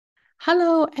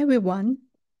Hello, everyone.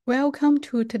 Welcome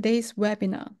to today's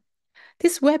webinar.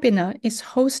 This webinar is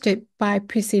hosted by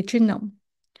Precision.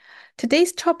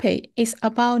 Today's topic is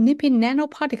about lipid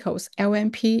nanoparticles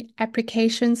LNP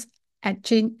applications at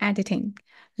gene editing.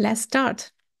 Let's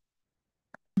start.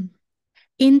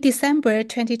 In December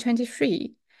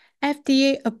 2023,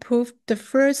 FDA approved the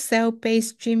first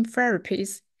cell-based gene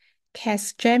therapies,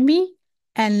 Cas9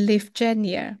 and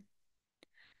Lyfgenia.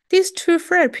 These two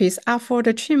therapies are for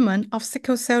the treatment of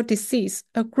sickle cell disease,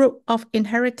 a group of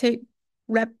inherited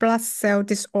red blood cell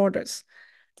disorders.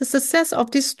 The success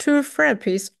of these two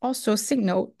therapies also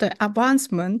signaled the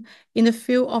advancement in the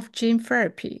field of gene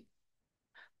therapy.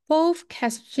 Both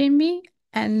Cas9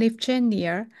 and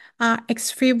Lyfgenia are ex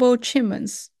vivo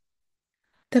treatments.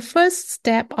 The first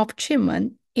step of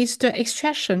treatment is the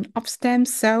extraction of stem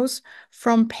cells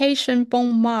from patient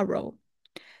bone marrow.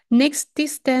 Next,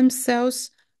 these stem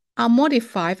cells are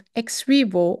modified ex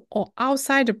vivo or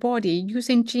outside the body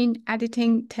using gene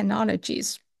editing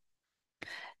technologies.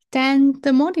 Then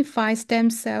the modified stem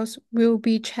cells will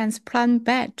be transplanted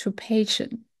back to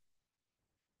patient.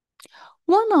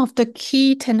 One of the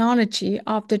key technology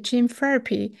of the gene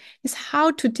therapy is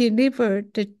how to deliver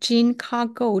the gene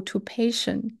cargo to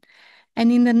patient.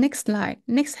 And in the next slide,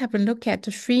 let's have a look at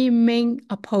the three main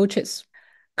approaches.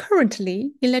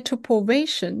 Currently,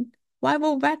 electroporation,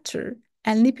 viral vector,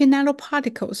 and lipid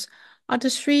nanoparticles are the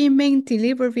three main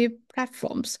delivery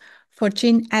platforms for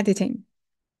gene editing.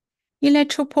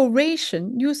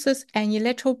 Electroporation uses an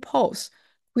electropulse,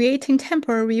 creating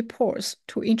temporary pores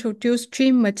to introduce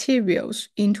gene materials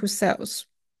into cells.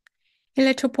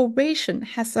 Electroporation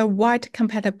has a wide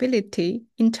compatibility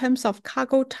in terms of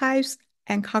cargo types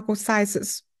and cargo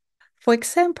sizes. For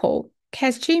example,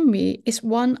 Cas9 is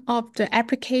one of the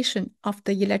applications of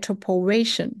the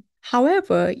electroporation.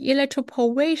 However,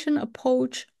 electroporation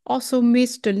approach also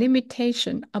meets the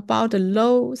limitation about the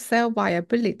low cell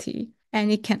viability,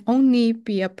 and it can only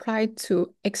be applied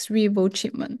to ex vivo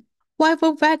treatment.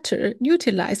 Viral vector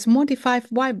utilize modified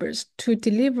fibers to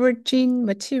deliver gene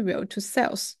material to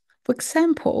cells. For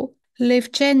example,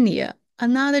 Lyfgenia,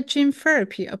 another gene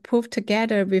therapy approved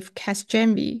together with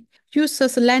Cas9,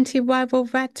 uses lentiviral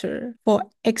vector for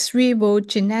ex vivo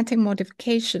genetic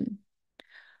modification.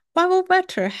 Viral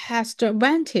vector has the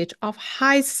advantage of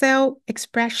high cell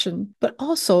expression, but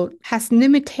also has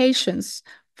limitations.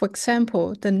 For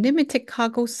example, the limited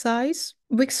cargo size,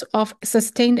 weeks of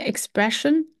sustained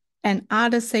expression, and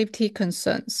other safety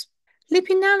concerns.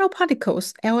 Lipid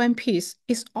nanoparticles, LNPs,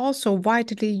 is also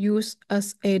widely used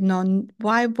as a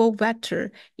non-viral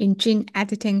vector in gene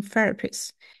editing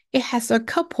therapies. It has a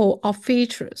couple of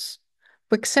features.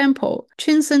 For example,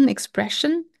 transient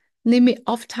expression, limit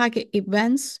off-target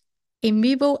events, in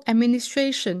vivo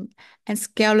administration, and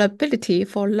scalability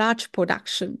for large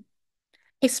production.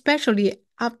 Especially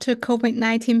after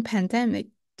COVID-19 pandemic,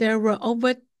 there were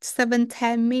over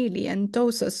 710 million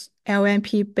doses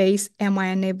LNP-based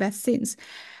mRNA vaccines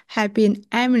have been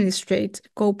administered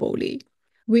globally,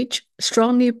 which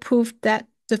strongly proved that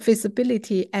the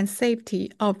feasibility and safety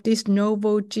of this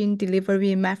novel gene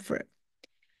delivery method.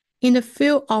 In the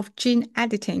field of gene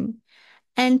editing,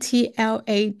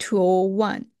 NTLA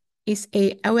 201 is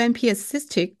a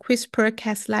LNP-assisted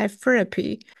CRISPR-Cas9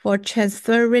 therapy for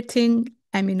transthyretin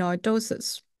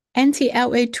amyloidosis.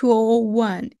 NTLA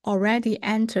 201 already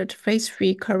entered phase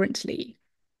 3 currently.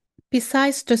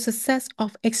 Besides the success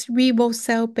of ex vivo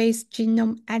cell-based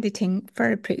genome editing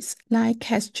therapies like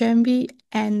Cas9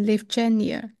 and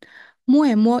Lyfgenia, more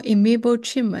and more in vivo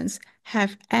treatments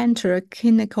have entered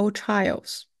clinical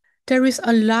trials. There is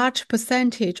a large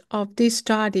percentage of these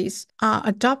studies are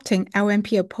adopting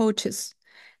LNP approaches.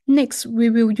 Next, we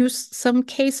will use some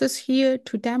cases here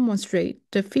to demonstrate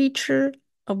the feature,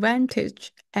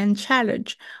 advantage, and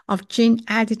challenge of gene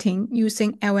editing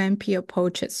using LNP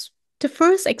approaches. The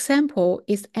first example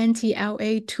is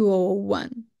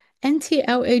NTLA-2001.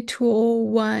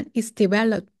 NTLA-2001 is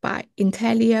developed by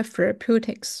NTLA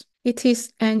Therapeutics. It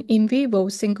is an in vivo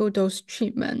single-dose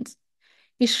treatment.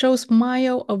 It shows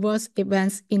mild adverse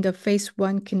events in the phase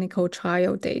 1 clinical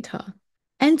trial data.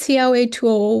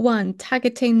 NTLA-2001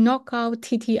 targeting knockout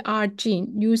TTR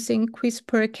gene using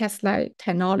CRISPR-Cas9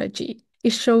 technology.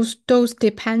 It shows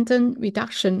dose-dependent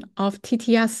reduction of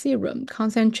TTR serum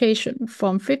concentration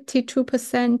from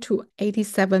 52% to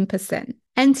 87%.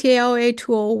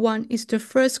 NTLA-2001 is the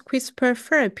first CRISPR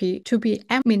therapy to be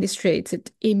administered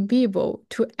in vivo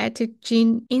to edit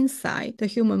gene inside the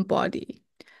human body.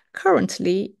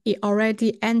 Currently, it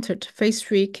already entered phase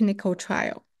 3 clinical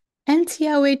trial.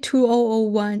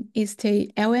 NTLA-2001 is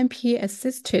the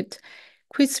LNP-assisted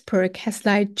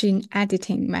CRISPR-Cas9 gene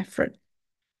editing method.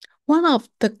 One of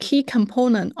the key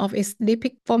components of its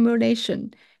lipid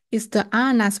formulation is the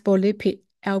ionizable lipid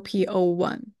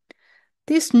LPO1.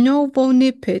 This novel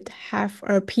lipid have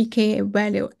a pKa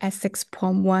value at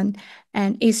 6.1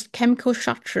 and its chemical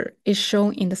structure is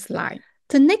shown in the slide.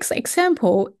 The next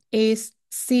example is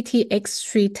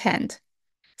CTX310.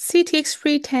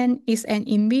 CTX310 is an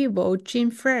in vivo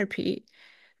gene therapy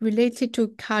related to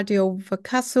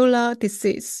cardiovascular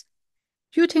disease.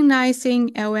 Utilizing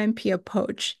LNP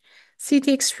approach,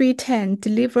 CTX310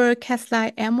 delivers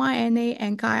Cas9 mRNA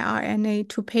and guide RNA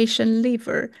to patient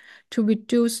liver to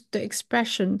reduce the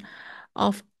expression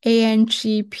of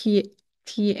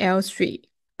ANGPTL3.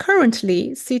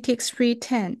 Currently,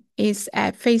 CTX310 is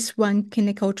at phase 1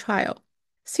 clinical trial.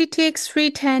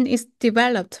 CTX310 is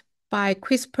developed by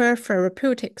CRISPR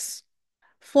Therapeutics.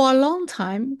 For a long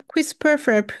time, CRISPR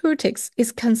Therapeutics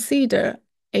is considered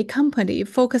a company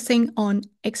focusing on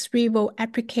ex vivo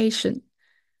application.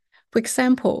 For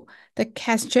example, the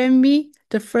Cas9,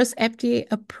 the first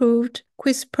FDA-approved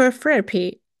CRISPR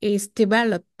therapy, is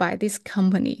developed by this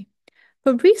company.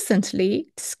 But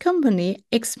recently, this company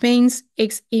expands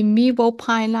its in vivo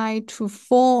pipeline to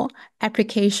 4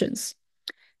 applications.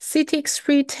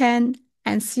 CTX310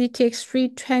 and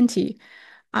CTX320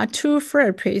 are 2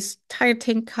 therapies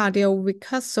targeting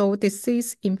cardiovascular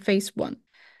disease in phase 1.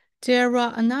 There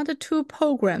are another 2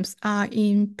 programs are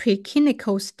in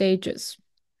preclinical stages.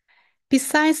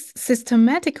 Besides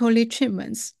systematically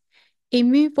treatments,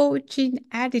 in vivo gene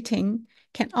editing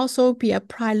can also be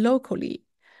applied locally,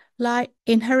 like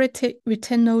inherited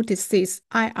retinal disease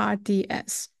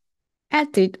 (IRDS).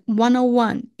 Edit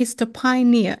 101 is the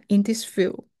pioneer in this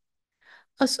field.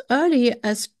 As early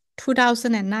as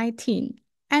 2019,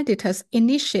 editors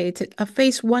initiated a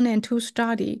phase 1 and 2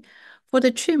 study for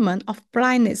the treatment of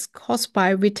blindness caused by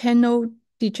retinal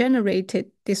degenerative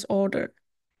disorder.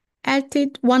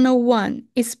 Edit 101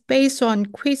 is based on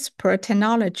CRISPR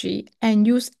technology and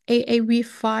uses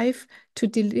AAV5 to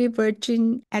deliver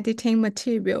gene editing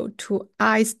material to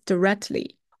eyes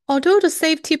directly. Although the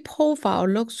safety profile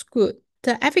looks good,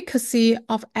 the efficacy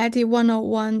of Edit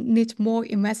 101 needs more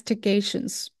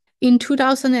investigations. In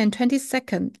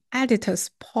 2022, editors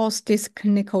paused this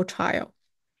clinical trial.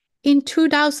 In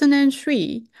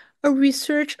 2003, a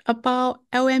research about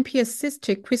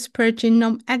LNP-assisted CRISPR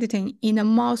genome editing in a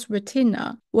mouse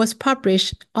retina was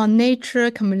published on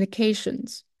Nature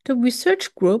Communications. The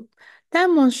research group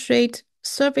demonstrated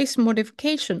surface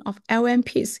modification of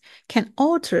LNPs can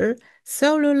alter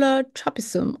cellular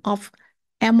tropism of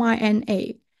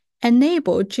mRNA,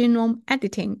 enable genome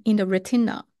editing in the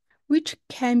retina, which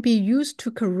can be used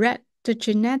to correct the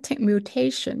genetic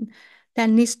mutation that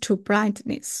leads to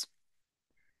blindness.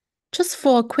 Just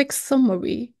for a quick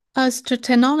summary, as the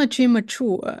technology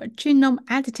matures, genome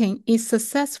editing is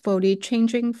successfully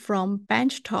changing from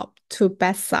benchtop to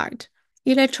bedside.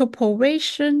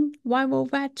 Electroporation, viral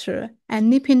vector,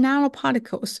 and lipid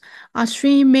nanoparticles are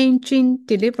 3 main gene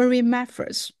delivery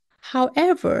methods.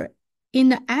 However, in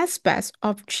the aspects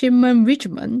of treatment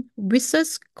regimen,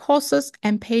 research costs,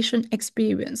 and patient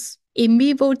experience, in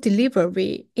vivo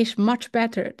delivery is much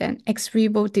better than ex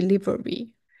vivo delivery.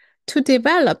 To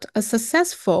develop a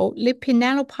successful lipid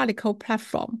nanoparticle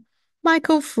platform,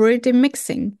 microfluidic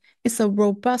mixing is a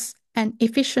robust and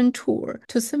efficient tool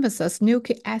to synthesize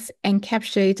nucleic acid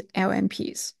encapsulated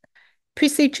LNPs.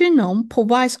 Precigenome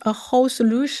provides a whole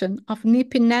solution of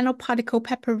lipid nanoparticle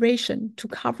preparation to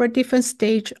cover different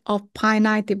stages of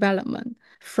pipeline development,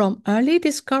 from early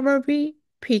discovery,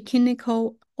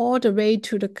 preclinical, all the way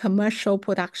to the commercial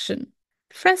production.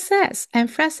 FlexS and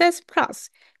FlexS Plus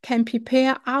can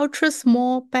prepare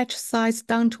ultra-small batch size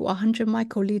down to 100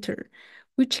 microliter,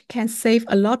 which can save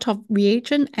a lot of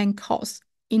reagent and cost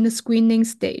in the screening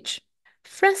stage.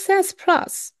 FlexS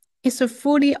Plus is a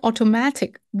fully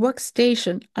automatic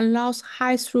workstation, allows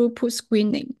high-throughput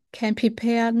screening, can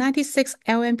prepare 96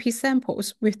 LNP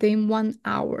samples within 1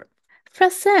 hour.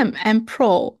 FlexM and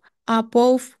Pro are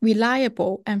both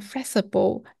reliable and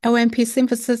flexible LNP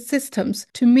synthesis systems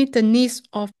to meet the needs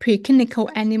of preclinical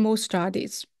animal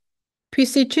studies.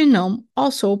 Precigenome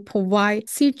also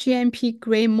provides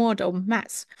cGMP-grade model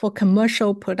mass for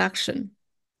commercial production.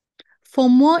 For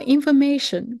more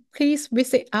information, please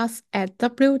visit us at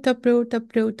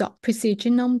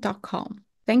www.precigenome.com.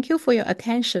 Thank you for your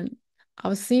attention.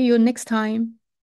 I'll see you next time.